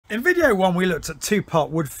In video 1 we looked at two-part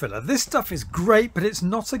wood filler. This stuff is great, but it's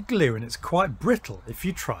not a glue and it's quite brittle if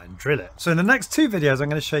you try and drill it. So in the next two videos I'm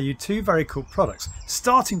going to show you two very cool products,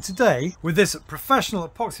 starting today with this professional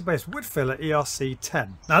epoxy based wood filler ERC10.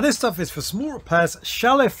 Now this stuff is for small repairs,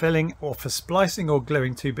 shallow filling, or for splicing or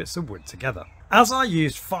gluing two bits of wood together. As I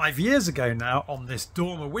used 5 years ago now on this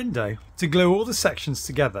dormer window to glue all the sections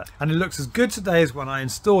together, and it looks as good today as when I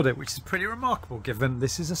installed it, which is pretty remarkable given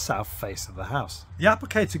this is a south face of the house. The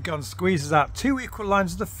applicator gun squeezes out 2 equal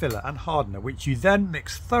lines of the filler and hardener, which you then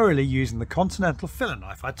mix thoroughly using the Continental filler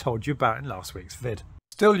knife I told you about in last week's vid.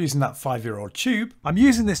 Still using that 5-year-old tube, I'm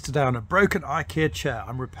using this today on a broken Ikea chair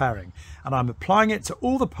I'm repairing, and I'm applying it to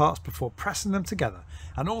all the parts before pressing them together,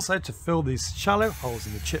 and also to fill these shallow holes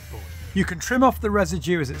in the chipboard. You can trim off the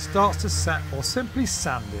residue as it starts to set, or simply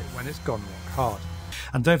sand it when it's gone rock hard.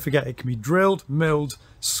 And don't forget, it can be drilled, milled,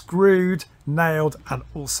 screwed, nailed, and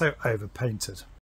also overpainted.